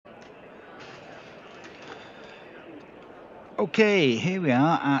Okay, here we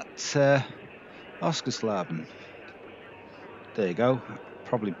are at Oschersleben. There you go.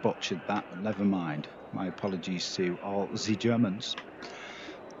 Probably butchered that, but never mind. My apologies to all the Germans.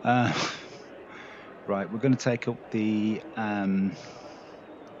 Right, we're going to take up the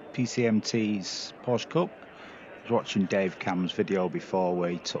PCMT's Porsche Cup. I was watching Dave Cam's video before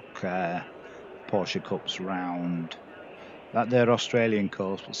where he took Porsche Cups round that their Australian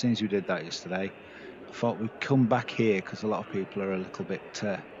course, but since we did that yesterday, I thought we'd come back here because a lot of people are a little bit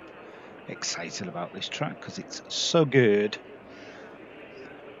excited about this track because it's so good.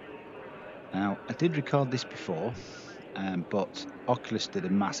 Now, I did record this before, but Oculus did a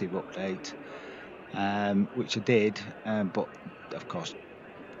massive update, which I did, but of course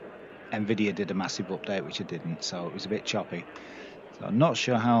Nvidia did a massive update, which I didn't, so it was a bit choppy. So I'm not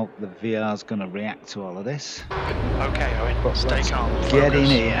sure how the VR is going to react to all of this. Okay, Owen, but stay calm. Get in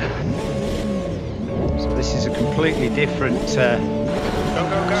here. So this is a completely different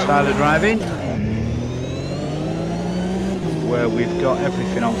style of driving, where we've got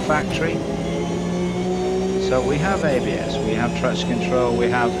everything on factory. So we have ABS, we have traction control, we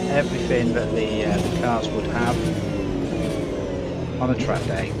have everything that the cars would have on a track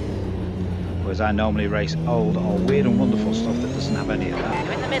day. Whereas I normally race old or weird and wonderful stuff that doesn't have any of that.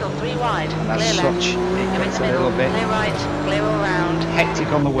 You're in the middle, 3 wide. And as clear such, left. it You're gets in the a middle, little bit clear right, clear all round. hectic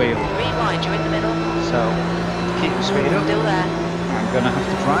on the wheel. 3 wide, you're in the middle. So to keep the speed up, Still there. I'm going to have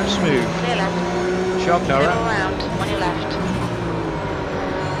to drive smooth. Clear left. Sure, Clear Cora. all round, on your left.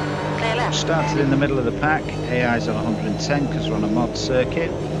 Clear left. Started in the middle of the pack. AI's on 110 because we're on a mod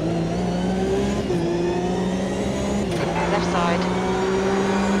circuit. Left side.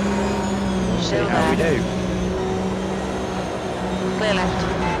 We'll see Still how we there. do. Clear left.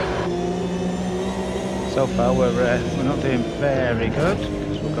 So far we're not doing very good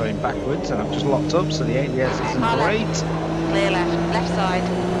because we're going backwards, and I've just locked up, so the ABS isn't Far great. left. Clear left. Left side.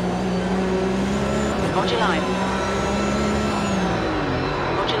 Hold your line.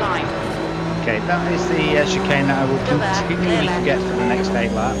 Hold your line. Okay, that is the chicane that I will Still there. continually Clear forget for the next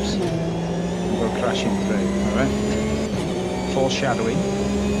 8 laps and go crashing through. Alright? Foreshadowing.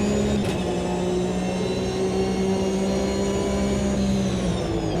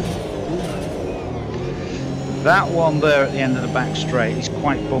 That one there at the end of the back straight is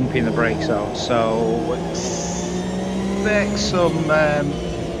quite bumpy in the brake zone, so expect some mad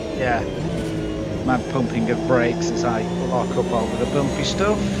pumping of brakes as I lock up over the bumpy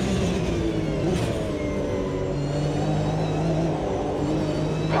stuff.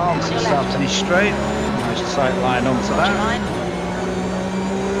 Onto the start finish straight. Nice sight line onto Hold your that. line.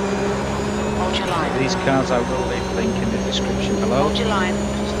 Hold your line. These cars I will leave a link in the description below Hold your line.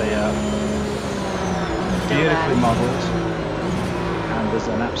 because they are Still beautifully there. modelled, and there's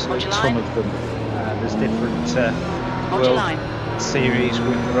an absolute Hold your ton line. of them. There's different Hold your World line. Series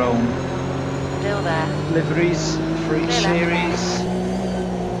with their own Still there. liveries for each Clear left. series,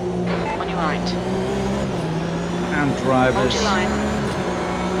 On your right. and Hold drivers. your line.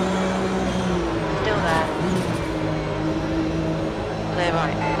 Still there. Clear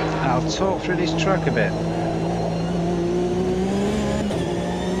right. I'll talk through this track a bit.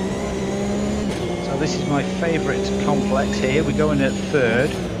 So this is my favourite complex here. We go in at third.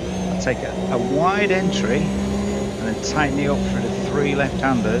 I take a wide entry and then tighten it up for the 3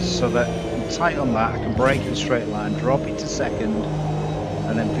 left-handers so that I'm tight on that. I can brake in a straight line, drop it to second,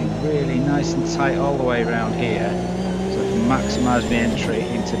 and then be really nice and tight all the way around here so I can maximise my entry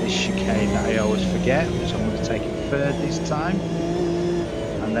into this chicane that I always forget, which I'm going to take it third this time.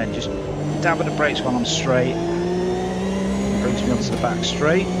 And then just dab at the brakes while I'm straight. It brings me onto the back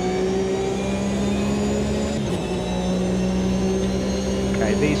straight.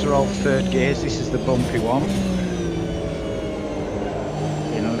 Okay, these are all third gears. This is the bumpy one.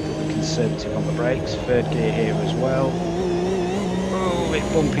 Being a little bit conservative on the brakes. Third gear here as well. Oh, a bit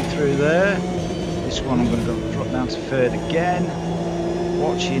bumpy through there. This one I'm going to go drop down to third again.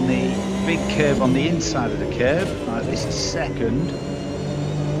 Watching the big curve on the inside of the curve. Right, this is second.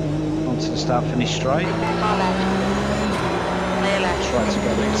 To the start finish straight. Far left. Clear left. Try to go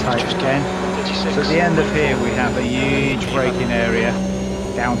a bit tight again. 36. So at the end of here we have a huge braking area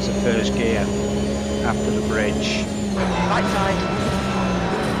down to first gear after the bridge. Right side.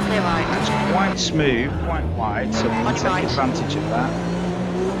 Clear right. It's quite smooth, quite wide, so we can On your take right. advantage of that.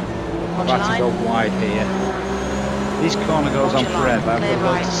 Hold I've your had to line. go wide here. This corner goes on Hold your line. forever. I'm Clear going to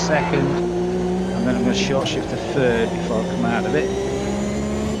go right. to second and then I'm going to short shift to third before I come out of it.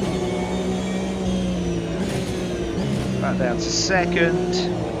 Back down to second,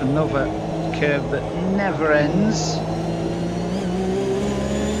 another curve that never ends,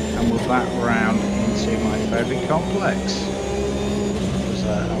 and we're back round into my favourite complex.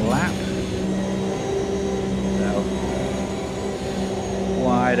 a lap. So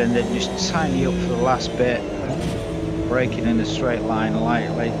wide and then just tighten you up for the last bit. Braking in a straight line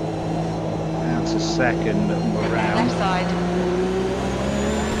lightly. Down to second and we're round. Left side.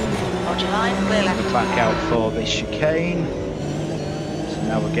 Hold your line, clear left. Back out for the chicane. So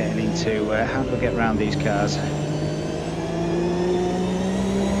now we're getting into how do we get around these cars?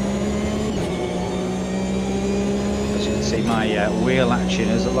 As you can see, my wheel action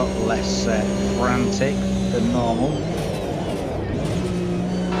is a lot less frantic than normal.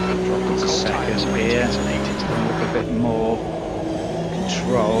 Drop into second here. With a bit more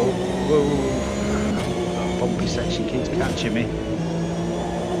control. Whoa! That bumpy section keeps catching me.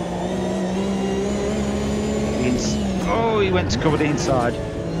 Oh, he went to cover the inside.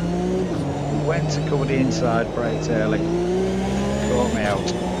 Went to cover the inside, braked early. Caught me out.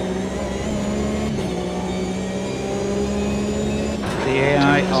 The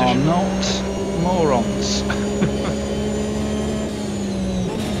AI are not morons.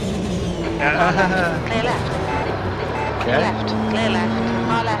 Clear left. Clear left. Clear left.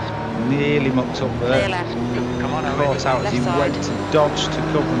 Far left. Nearly mucked up there. Clear left. Come on, Caught out as he Left went side. to dodge to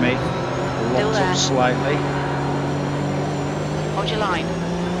cover me. Locked there. up slightly. Hold your line.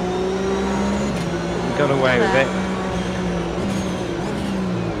 Got away with it.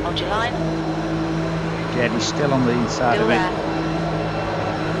 Hold your line. Again, he's still on the inside Still of me. there.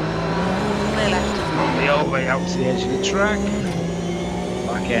 Clear left. The old way out to the edge of the track.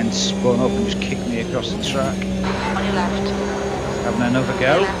 Back end spun up and just kicked me across the track. On your left. Having another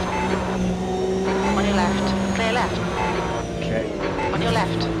Clear go. left. On your left. Clear left. Okay. On your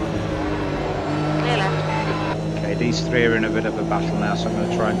left. Clear left. Okay, these three are in a bit of a battle now, so I'm going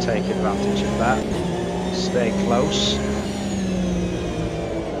to try and take advantage of that. Stay close.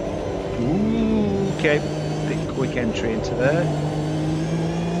 Ooh, okay, big quick entry into there.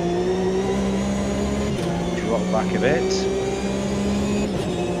 Drop back a bit.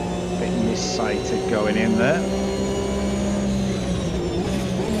 Bit missighted going in there.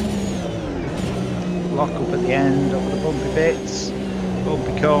 Lock up at the end, up the bumpy bits.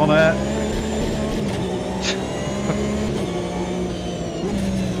 Bumpy corner.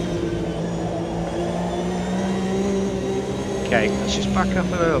 Okay, let's just back up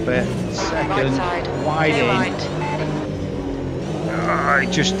a little bit. Second, Right side. wide Clear in. right.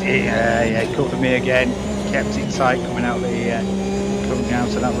 Yeah, covered me again. Kept it tight coming out coming out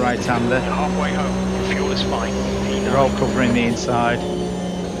to that right-hander. You're halfway home. Fuel is fine. They're all covering the inside.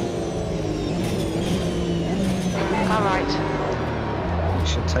 Car right. We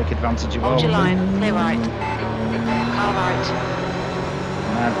should take advantage of all Hold your of them. line. Clear right. Car right.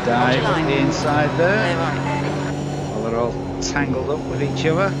 Mad dive your up line. the inside Clear there. right. Well, they're all tangled up with each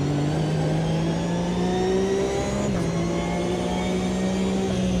other.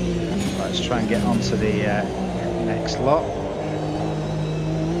 Let's try and get onto the next lot.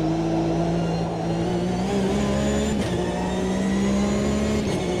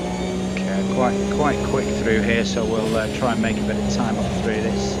 Okay, quite quick through here, so we'll try and make a bit of time up through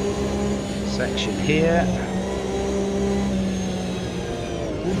this section here.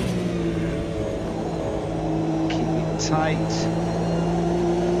 Keep it tight.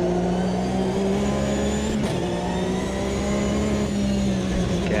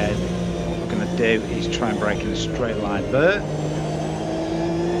 Okay, what we're going to do is try and break in a straight line there.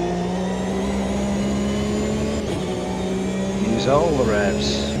 Use all the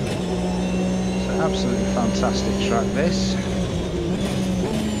revs. It's an absolutely fantastic track, this.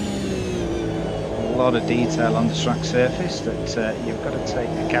 A lot of detail on the track surface that you've got to take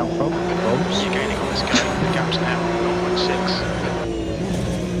account from. Bumps. You're gaining on this game. The gap's now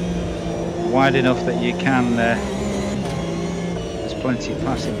 0.6. Wide enough that you can, there's plenty of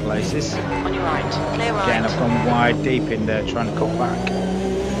passing places. On your right. Clear right. Again, I've gone wide deep in there trying to cut back.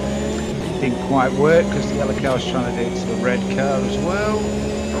 Didn't quite work because the yellow car was trying to do it to the red car as well.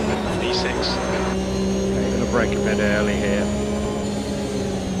 V6. Okay, going to brake a bit early here.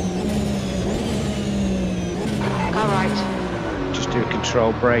 Car right. Just do a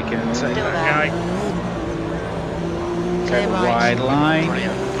control brake and take Still that there. guy. Clear Take a right. wide line.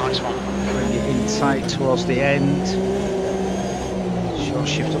 Brilliant. Nice one. Bring it in tight towards the end. Short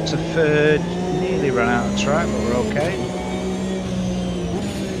shift up to third. Nearly ran out of track, but we're okay.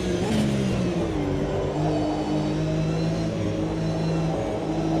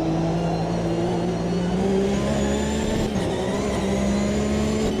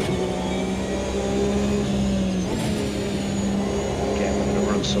 Okay, we're going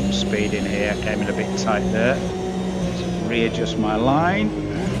to run some speed in here. Came in a bit tight there. Just readjust my line.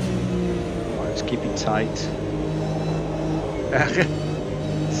 Let's keep it tight.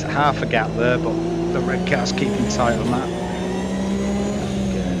 It's half a gap there, but the red car's keeping tight on that.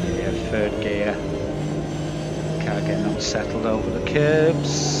 Yeah, third gear. Car getting unsettled over the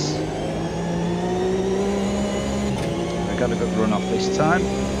curbs. I got a good run off this time.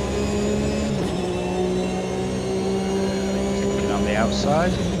 Looking on the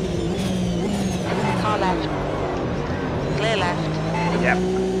outside. Car left. Clear left. Yep.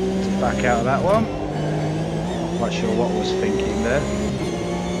 Back out of that one. Not quite sure what I was thinking there.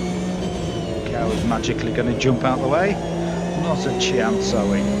 Car was magically going to jump out the way. Not a chance,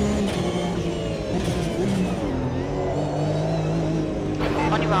 Owen.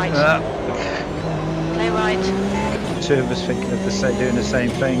 On your right. Clear right. Two of us thinking of doing the same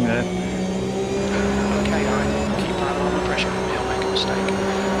thing there. Okay, alright. Keep an eye on the pressure. He'll make a mistake.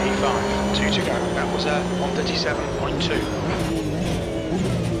 E5, 2 to go. That was 137.2.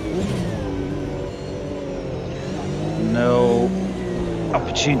 No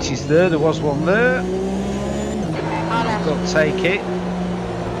opportunities there. There was one there. Car left. Got to take it.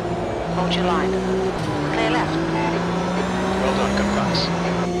 Hold your line. Clear left. Well done, good pass.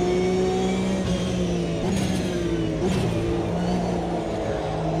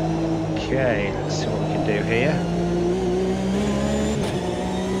 Okay, let's see what we can do here.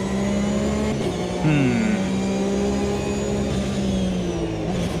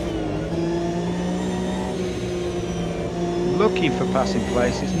 Looking for passing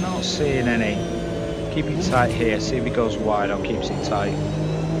places, not seeing any. Keep it tight here, see if he goes wide or keeps it tight.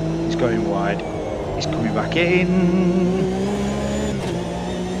 He's going wide. He's coming back in.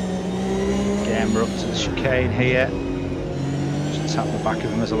 Again, we're up to the chicane here. Just tap the back of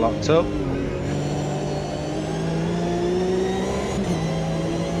him as I locked up.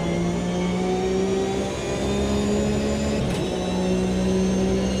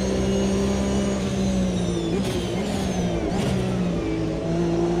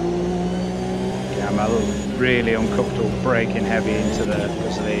 Really uncomfortable braking heavy into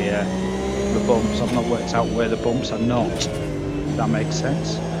because of the bumps. I've not worked out where the bumps are not, if that makes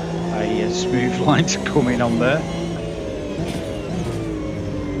sense. A smooth line to come in on there.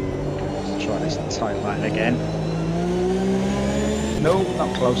 Let's try this tight line again. No,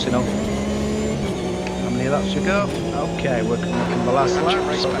 not close enough. How many laps we go? Okay, we're coming up on the last lap,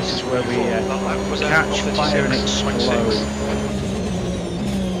 so this is where we catch fire and explode.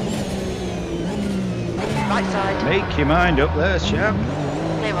 Right side. Make your mind up there, chap.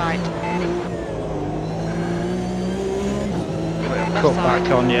 Clear right. Cut back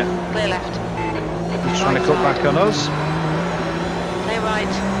on you. Clear left. He's trying to cut back on us. Clear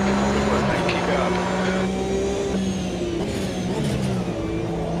right. Good work, mate. Keep it up.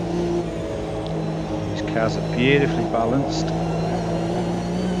 These cars are beautifully balanced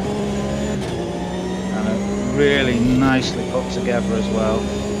and are really nicely put together as well.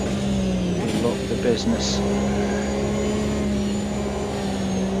 Look, the business.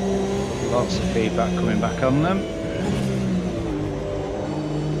 Lots of feedback coming back on them.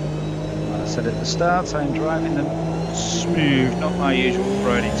 Like I said at the start, I'm driving them smooth, not my usual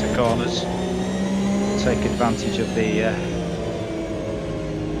throwing into corners. Take advantage of the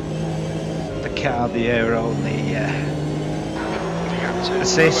car, the aero, and the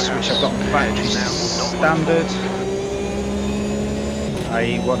assist, which I've got factory standard.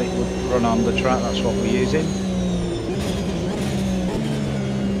 I.e. what it would run on the track, that's what we're using.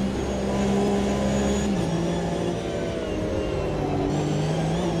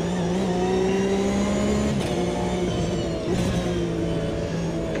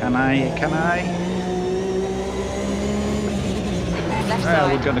 Can I? Left Well,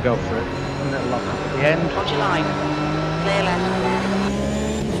 side. we're going to go for it. A little lock up at the end. Hold your line. Clear left.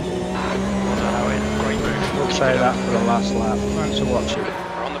 Well done, Owen. Great move. We'll say that for the last lap. Thanks for watching.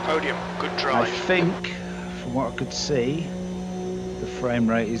 We're on the podium. Good I drive. think, from what I could see, the frame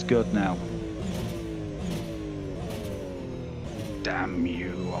rate is good now. Damn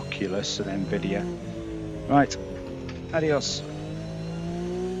you, Oculus and Nvidia. Right, adios.